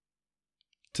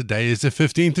Today is the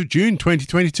 15th of June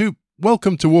 2022.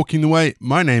 Welcome to Walking the Way.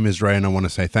 My name is Ray and I want to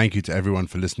say thank you to everyone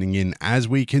for listening in as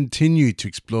we continue to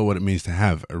explore what it means to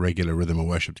have a regular rhythm of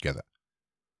worship together.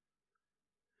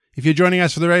 If you're joining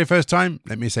us for the very first time,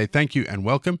 let me say thank you and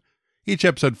welcome. Each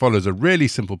episode follows a really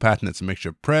simple pattern. It's a mixture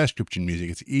of prayer, scripture and music.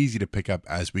 It's easy to pick up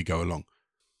as we go along.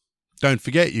 Don't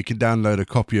forget you can download a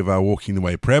copy of our Walking the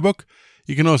Way prayer book.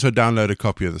 You can also download a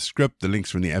copy of the script. The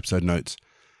links are in the episode notes.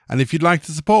 And if you'd like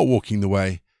to support Walking the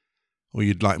Way, or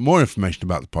you'd like more information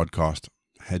about the podcast,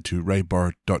 head to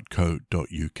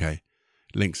rayborrett.co.uk.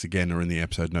 Links again are in the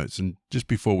episode notes. And just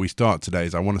before we start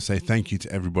today's, I want to say thank you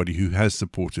to everybody who has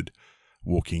supported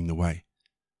Walking the Way.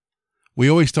 We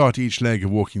always start each leg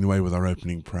of Walking the Way with our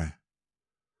opening prayer.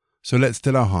 So let's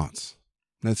still our hearts.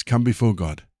 Let's come before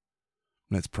God.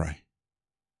 Let's pray.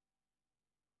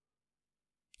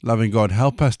 Loving God,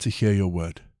 help us to hear your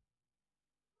word.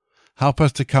 Help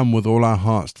us to come with all our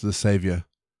hearts to the Saviour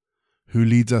who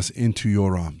leads us into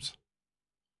your arms.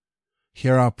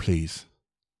 Hear our pleas.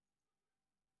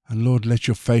 And Lord, let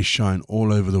your face shine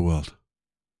all over the world.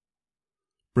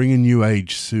 Bring a new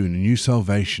age soon, a new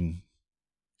salvation.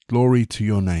 Glory to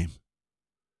your name.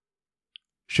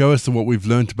 Show us that what we've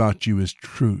learnt about you is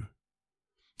true,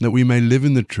 that we may live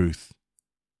in the truth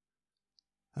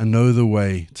and know the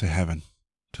way to heaven,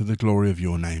 to the glory of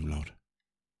your name, Lord.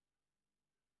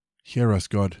 Hear us,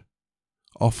 God.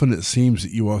 Often it seems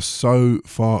that you are so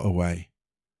far away,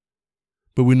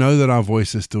 but we know that our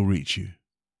voices still reach you,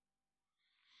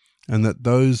 and that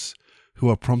those who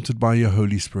are prompted by your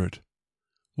Holy Spirit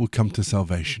will come to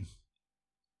salvation.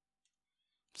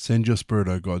 Send your Spirit,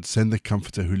 O God, send the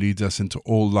Comforter who leads us into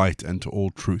all light and to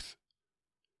all truth.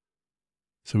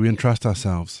 So we entrust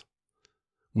ourselves,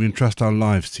 we entrust our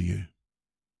lives to you.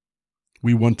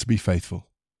 We want to be faithful.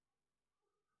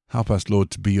 Help us,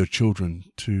 Lord, to be your children,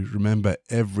 to remember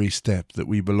every step that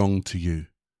we belong to you.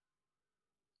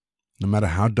 No matter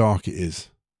how dark it is,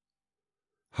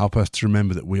 help us to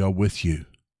remember that we are with you.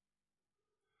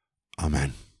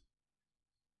 Amen.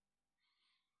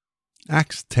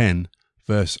 Acts 10,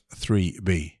 verse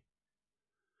 3b.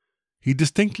 He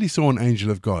distinctly saw an angel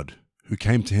of God who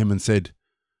came to him and said,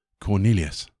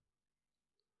 Cornelius.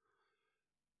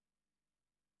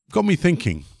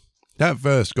 That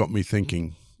verse got me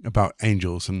thinking about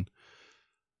angels, and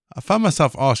I found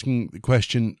myself asking the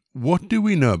question, what do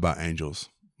we know about angels?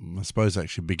 I suppose it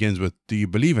actually begins with, do you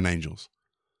believe in angels?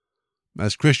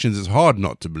 As Christians, it's hard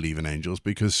not to believe in angels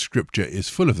because Scripture is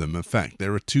full of them. In fact,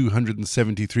 there are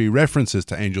 273 references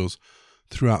to angels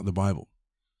throughout the Bible.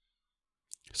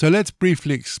 So let's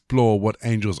briefly explore what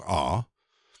angels are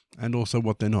and also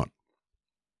what they're not.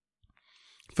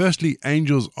 Firstly,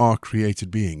 angels are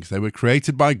created beings. They were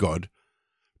created by God,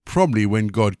 probably when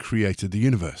God created the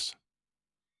universe.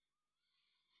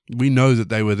 We know that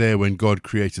they were there when God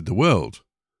created the world,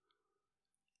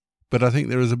 but I think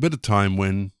there is a bit of time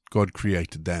when God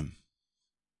created them.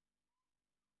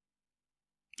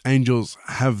 Angels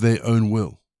have their own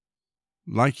will.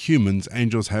 Like humans,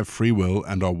 angels have free will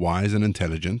and are wise and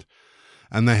intelligent,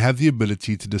 and they have the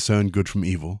ability to discern good from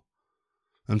evil.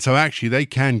 And so actually they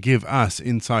can give us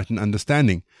insight and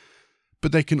understanding,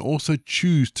 but they can also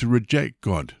choose to reject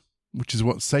God, which is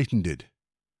what Satan did.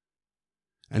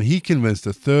 And he convinced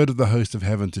a third of the host of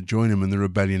heaven to join him in the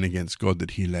rebellion against God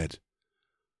that he led.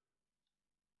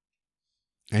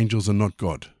 Angels are not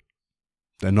God.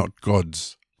 They're not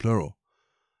gods, plural.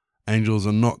 Angels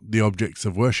are not the objects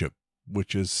of worship,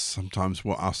 which is sometimes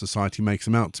what our society makes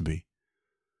them out to be.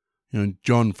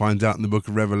 John finds out in the book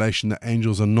of Revelation that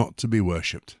angels are not to be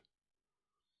worshipped.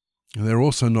 And they're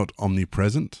also not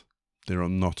omnipresent. They're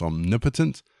not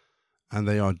omnipotent, and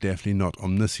they are definitely not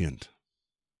omniscient.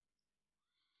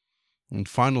 And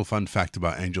final fun fact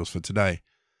about angels for today,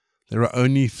 there are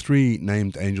only 3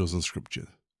 named angels in Scripture.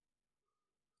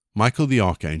 Michael the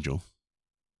Archangel,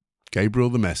 Gabriel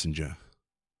the Messenger,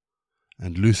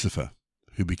 and Lucifer,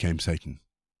 who became Satan.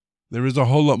 There is a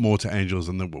whole lot more to angels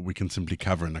than what we can simply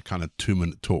cover in a kind of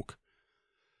 2-minute talk.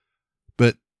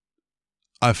 But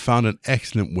I've found an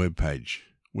excellent web page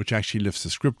which actually lifts the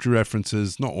scripture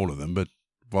references, not all of them, but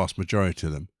vast majority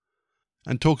of them,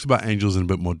 and talks about angels in a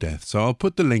bit more depth. So I'll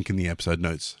put the link in the episode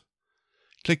notes.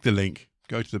 Click the link,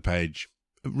 go to the page.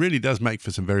 It really does make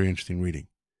for some very interesting reading.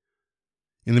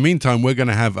 In the meantime, we're going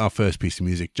to have our first piece of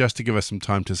music just to give us some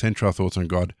time to center our thoughts on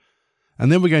God,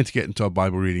 and then we're going to get into our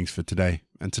Bible readings for today.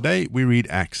 And today we read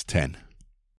Acts 10.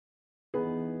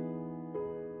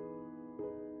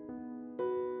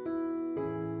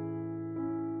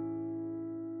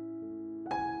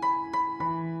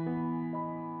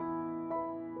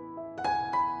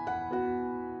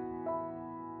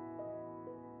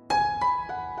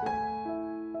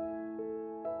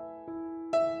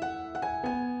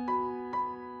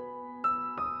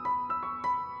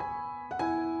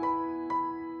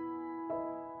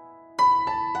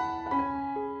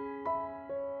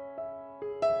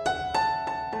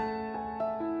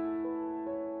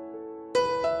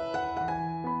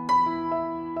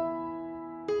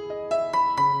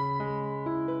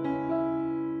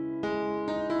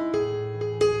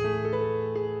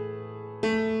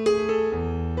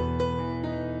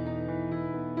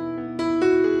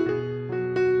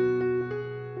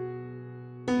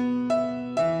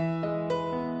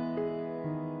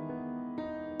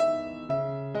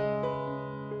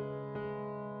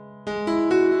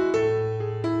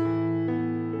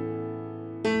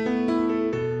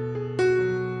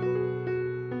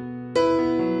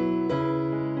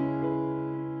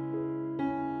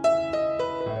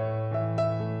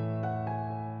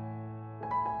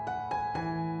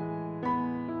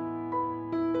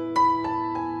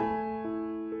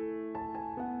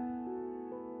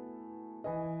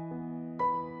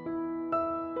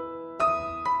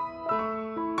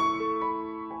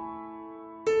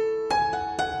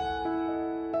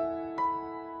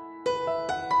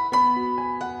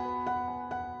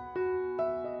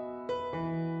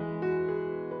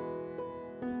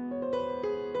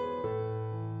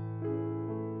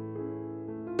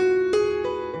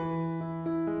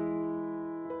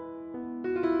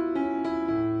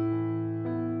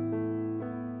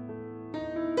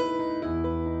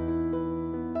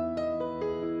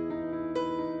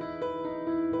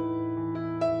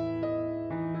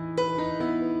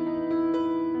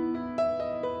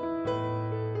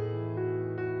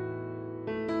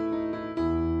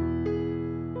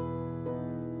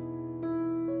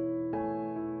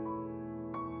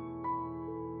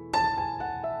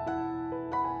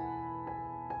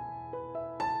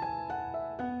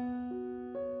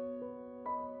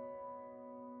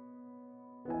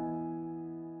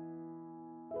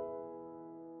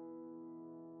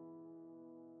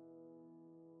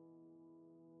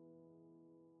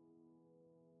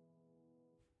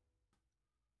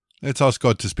 Let's ask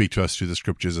God to speak to us through the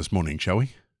scriptures this morning, shall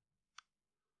we?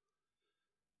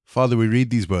 Father, we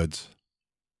read these words.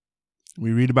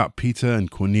 We read about Peter and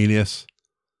Cornelius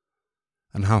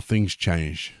and how things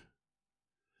change.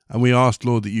 And we ask,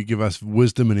 Lord, that you give us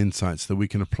wisdom and insights so that we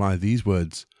can apply these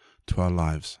words to our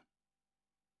lives.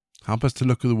 Help us to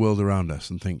look at the world around us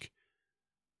and think,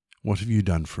 what have you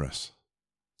done for us?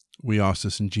 We ask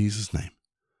this in Jesus' name.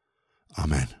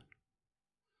 Amen.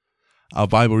 Our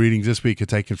Bible readings this week are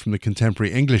taken from the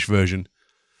Contemporary English Version,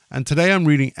 and today I'm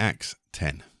reading Acts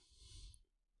 10.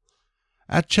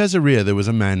 At Caesarea there was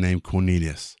a man named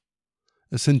Cornelius,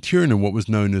 a centurion in what was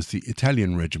known as the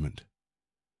Italian regiment.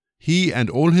 He and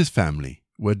all his family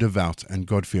were devout and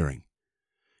God-fearing.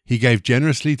 He gave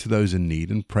generously to those in need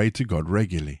and prayed to God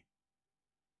regularly.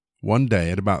 One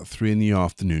day at about 3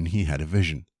 p.m, he had a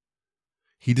vision.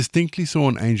 He distinctly saw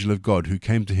an angel of God who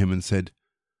came to him and said,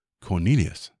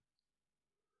 "Cornelius."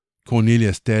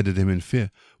 Cornelius stared at him in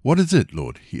fear. "What is it,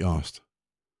 Lord?" he asked.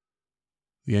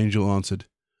 The angel answered,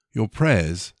 "Your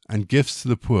prayers and gifts to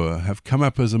the poor have come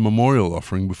up as a memorial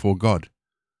offering before God.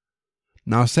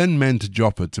 Now send men to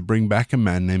Joppa to bring back a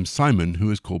man named Simon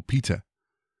who is called Peter.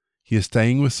 He is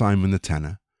staying with Simon the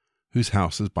tanner, whose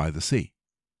house is by the sea."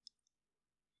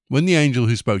 When the angel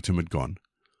who spoke to him had gone,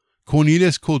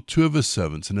 Cornelius called 2 of his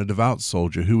servants and a devout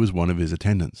soldier who was one of his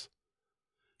attendants.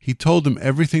 He told them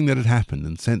everything that had happened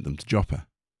and sent them to Joppa.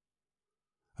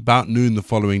 About noon the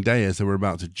following day, as they were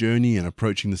about to journey and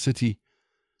approaching the city,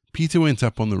 Peter went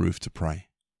up on the roof to pray.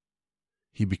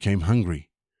 He became hungry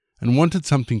and wanted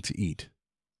something to eat,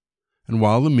 and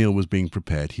while the meal was being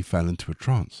prepared, he fell into a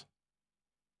trance.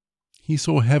 He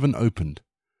saw heaven opened,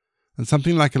 and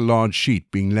something like a large sheet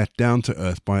being let down to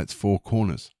earth by its 4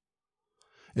 corners.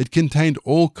 It contained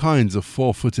all kinds of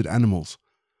 4-footed animals,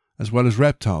 as well as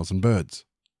reptiles and birds.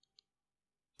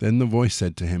 Then the voice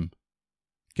said to him,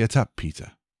 "Get up,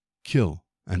 Peter, kill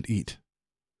and eat."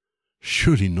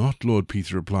 "Surely not, Lord,"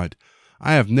 Peter replied.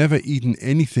 "I have never eaten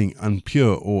anything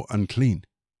impure or unclean."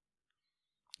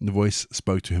 The voice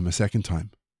spoke to him a second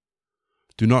time.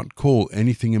 "Do not call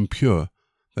anything impure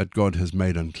that God has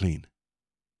made unclean."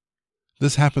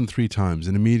 This happened 3 times,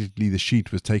 and immediately the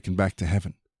sheet was taken back to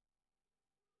heaven.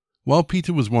 While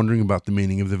Peter was wondering about the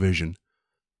meaning of the vision,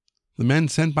 the men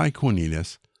sent by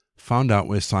Cornelius found out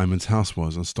where Simon's house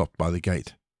was and stopped by the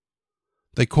gate.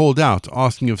 They called out,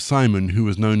 asking if Simon, who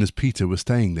was known as Peter, was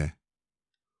staying there.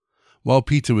 While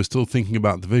Peter was still thinking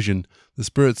about the vision, the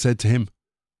Spirit said to him,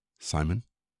 "Simon,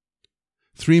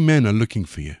 3 men are looking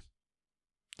for you.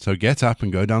 So get up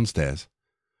and go downstairs.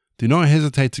 Do not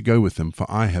hesitate to go with them, for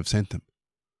I have sent them."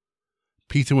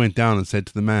 Peter went down and said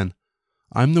to the man,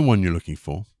 "I'm the one you're looking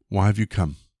for. Why have you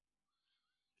come?"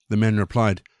 The men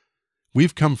replied,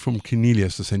 "We've come from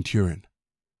Cornelius the centurion.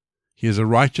 He is a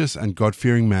righteous and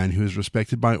God-fearing man who is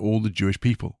respected by all the Jewish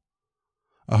people.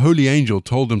 A holy angel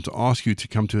told him to ask you to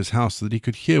come to his house so that he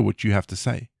could hear what you have to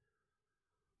say."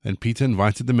 Then Peter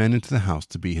invited the men into the house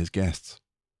to be his guests.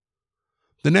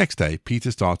 The next day,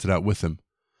 Peter started out with them,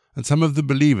 and some of the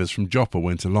believers from Joppa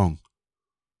went along.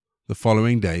 The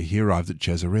following day, he arrived at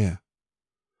Caesarea.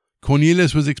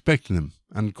 Cornelius was expecting them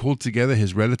and called together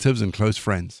his relatives and close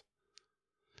friends.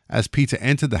 As Peter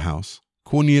entered the house,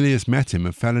 Cornelius met him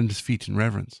and fell at his feet in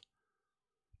reverence.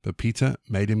 But Peter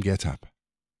made him get up.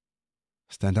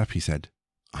 "Stand up," he said.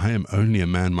 "I am only a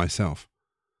man myself."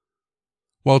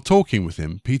 While talking with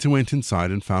him, Peter went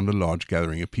inside and found a large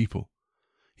gathering of people.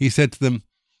 He said to them,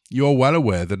 "You are well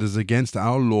aware that it is against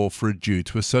our law for a Jew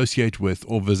to associate with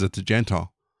or visit a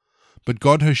Gentile. But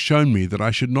God has shown me that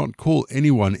I should not call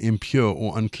anyone impure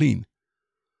or unclean.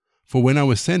 For when I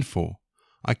was sent for,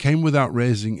 I came without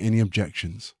raising any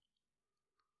objections.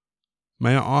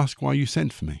 May I ask why you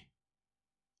sent for me?"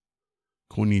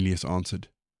 Cornelius answered,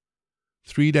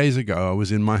 3 days ago I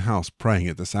was in my house praying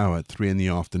at this hour at 3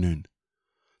 p.m.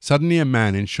 Suddenly a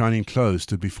man in shining clothes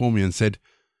stood before me and said,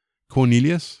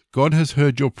 'Cornelius, God has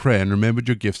heard your prayer and remembered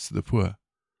your gifts to the poor.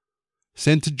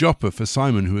 Send to Joppa for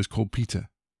Simon who is called Peter.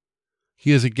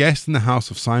 He is a guest in the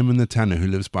house of Simon the tanner who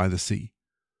lives by the sea.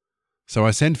 So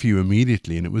I sent for you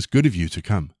immediately, and it was good of you to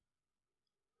come.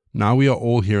 Now we are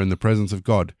all here in the presence of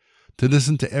God to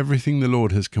listen to everything the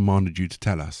Lord has commanded you to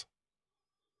tell us.'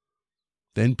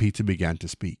 Then Peter began to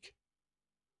speak.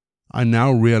 'I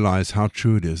now realize how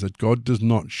true it is that God does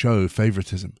not show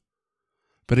favoritism,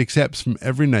 but accepts from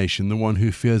every nation the one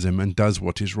who fears him and does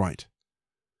what is right.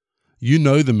 You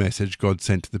know the message God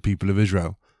sent to the people of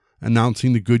Israel,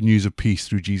 announcing the good news of peace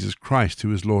through Jesus Christ,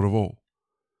 who is Lord of all.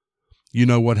 You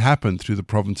know what happened through the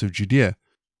province of Judea,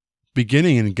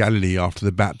 beginning in Galilee after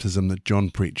the baptism that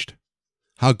John preached,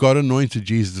 how God anointed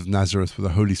Jesus of Nazareth with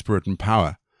the Holy Spirit and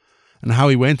power, and how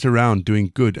he went around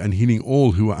doing good and healing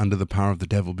all who were under the power of the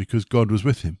devil, because God was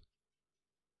with him.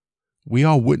 We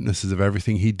are witnesses of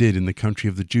everything he did in the country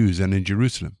of the Jews and in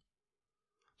Jerusalem.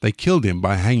 They killed him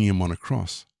by hanging him on a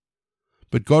cross.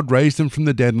 But God raised him from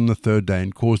the dead on the third day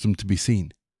and caused him to be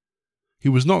seen. He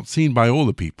was not seen by all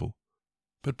the people,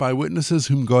 but by witnesses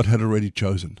whom God had already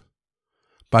chosen,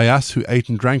 by us who ate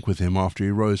and drank with him after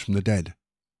he rose from the dead.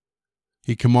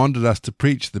 He commanded us to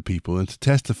preach to the people and to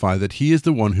testify that he is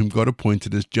the one whom God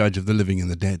appointed as judge of the living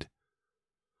and the dead.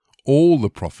 All the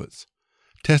prophets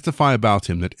testify about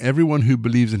him that everyone who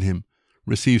believes in him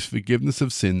receives forgiveness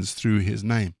of sins through his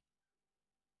name.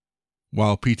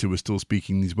 While Peter was still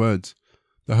speaking these words,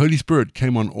 the Holy Spirit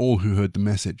came on all who heard the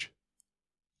message.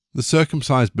 The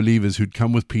circumcised believers who'd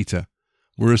come with Peter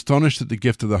were astonished that the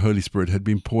gift of the Holy Spirit had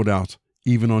been poured out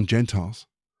even on Gentiles,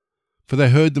 for they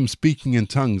heard them speaking in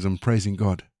tongues and praising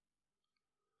God.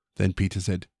 Then Peter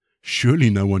said, "Surely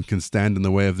no one can stand in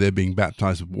the way of their being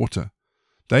baptized with water.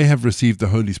 They have received the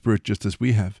Holy Spirit just as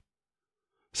we have."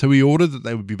 So he ordered that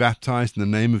they would be baptized in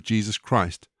the name of Jesus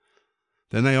Christ.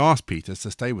 Then they asked Peter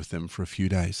to stay with them for a few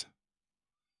days.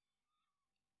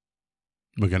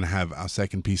 We're going to have our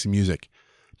second piece of music,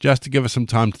 just to give us some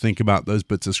time to think about those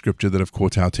bits of scripture that have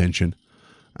caught our attention.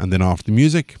 And then after the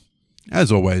music,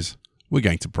 as always, we're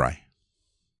going to pray.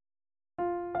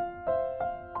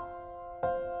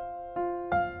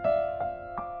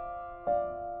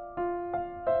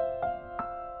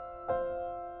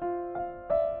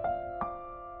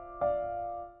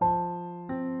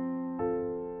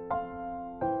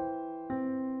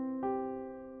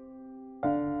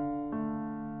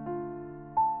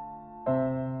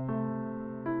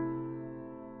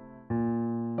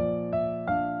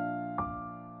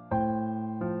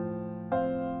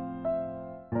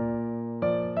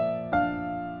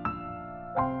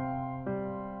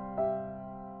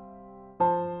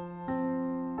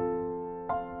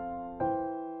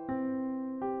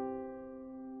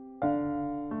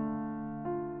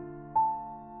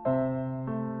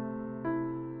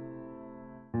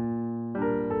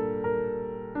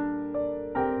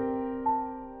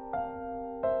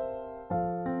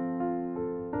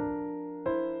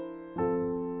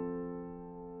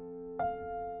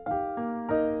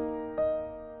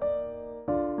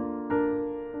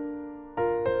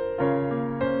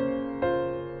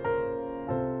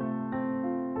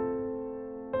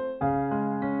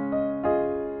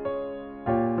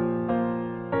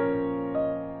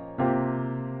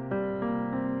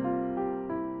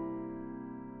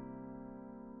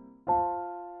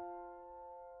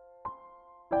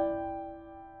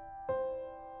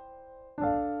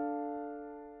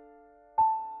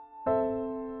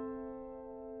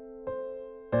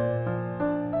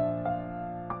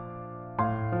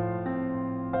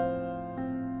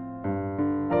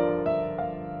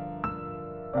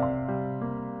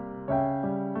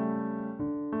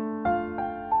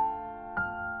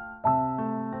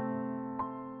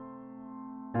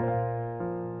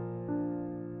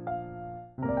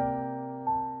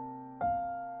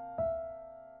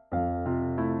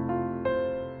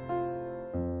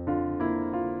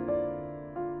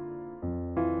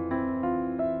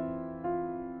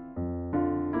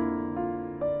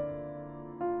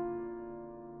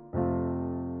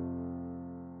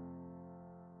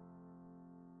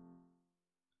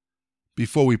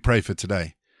 Before we pray for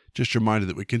today, just a reminder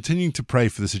that we're continuing to pray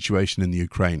for the situation in the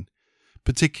Ukraine,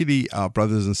 particularly our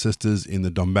brothers and sisters in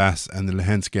the Donbass and the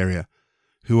Luhansk area,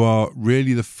 who are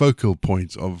really the focal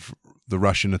point of the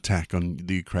Russian attack on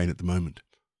the Ukraine at the moment.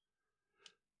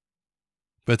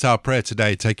 But our prayer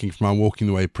today, taking from our Walking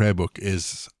the Way prayer book,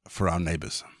 is for our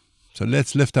neighbors. So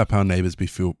let's lift up our neighbors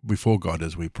before God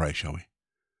as we pray, shall we?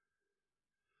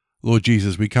 Lord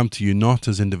Jesus, we come to you not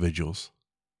as individuals,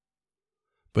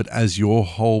 but as your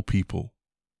whole people,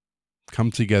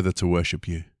 come together to worship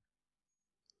you.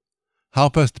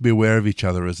 Help us to be aware of each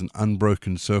other as an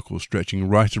unbroken circle stretching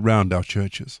right around our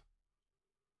churches.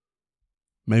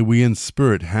 May we in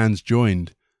spirit, hands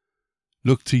joined,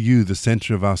 look to you, the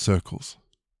center of our circles,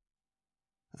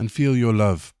 and feel your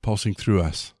love pulsing through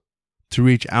us to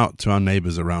reach out to our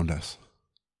neighbors around us.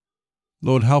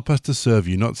 Lord, help us to serve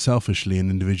you not selfishly and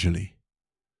individually,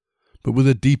 but with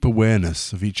a deep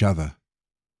awareness of each other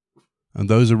and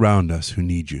those around us who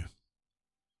need you.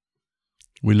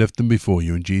 We lift them before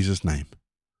you in Jesus' name.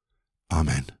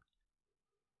 Amen.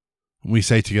 And we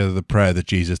say together the prayer that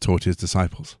Jesus taught his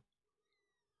disciples.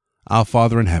 Our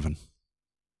Father in heaven,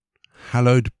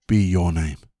 hallowed be your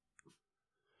name.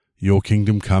 Your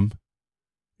kingdom come,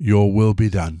 your will be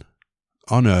done,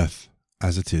 on earth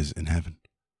as it is in heaven.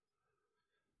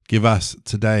 Give us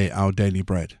today our daily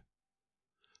bread.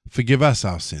 Forgive us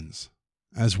our sins,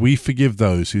 as we forgive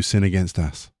those who sin against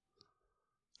us.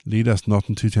 Lead us not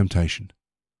into temptation,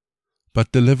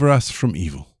 but deliver us from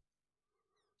evil.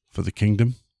 For the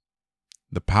kingdom,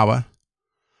 the power,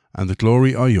 and the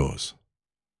glory are yours,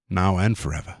 now and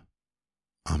forever.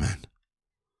 Amen.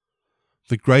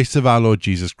 The grace of our Lord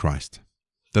Jesus Christ,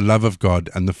 the love of God,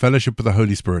 and the fellowship of the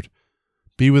Holy Spirit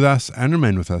be with us and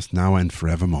remain with us now and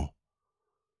forevermore.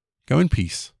 Go in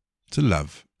peace to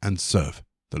love and serve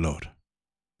the Lord.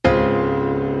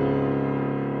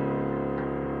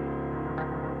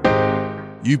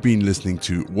 You've been listening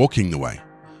to Walking the Way.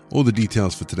 All the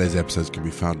details for today's episodes can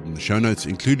be found in the show notes,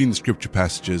 including the scripture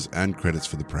passages and credits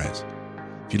for the prayers.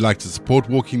 If you'd like to support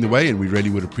Walking the Way, and we really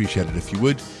would appreciate it if you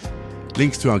would,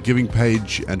 links to our giving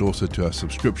page and also to our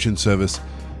subscription service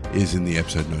is in the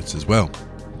episode notes as well.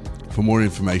 For more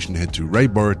information, head to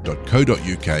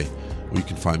rayborrett.co.uk, or you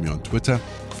can find me on Twitter,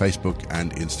 Facebook,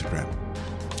 and Instagram.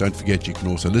 Don't forget you can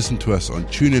also listen to us on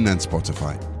TuneIn and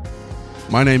Spotify.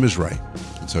 My name is Ray,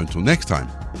 and so until next time,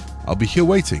 I'll be here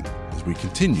waiting as we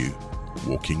continue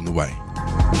walking the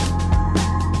way.